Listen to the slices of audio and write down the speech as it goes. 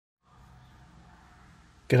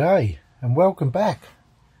G'day and welcome back.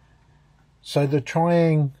 So the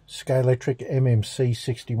Triang Scalextric MMC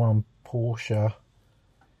 61 Porsche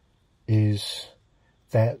is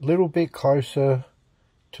that little bit closer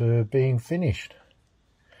to being finished.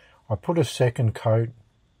 I put a second coat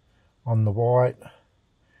on the white,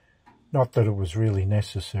 not that it was really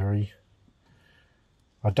necessary.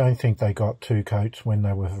 I don't think they got two coats when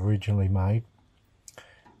they were originally made.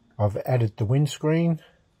 I've added the windscreen,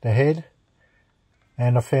 the head,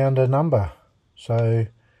 and I found a number. So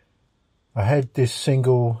I had this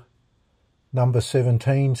single number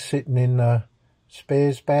 17 sitting in the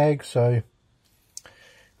spares bag, so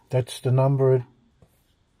that's the number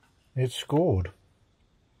it scored.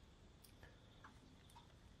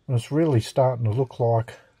 And it's really starting to look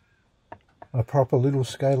like a proper little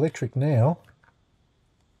Scalextric now.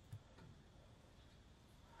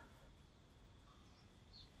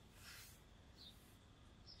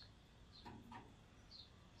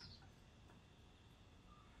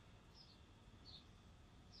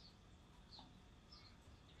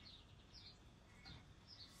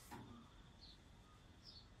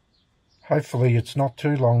 Hopefully it's not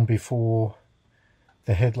too long before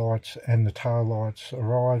the headlights and the tail lights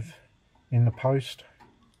arrive in the post.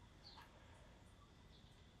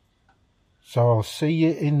 So I'll see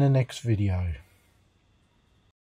you in the next video.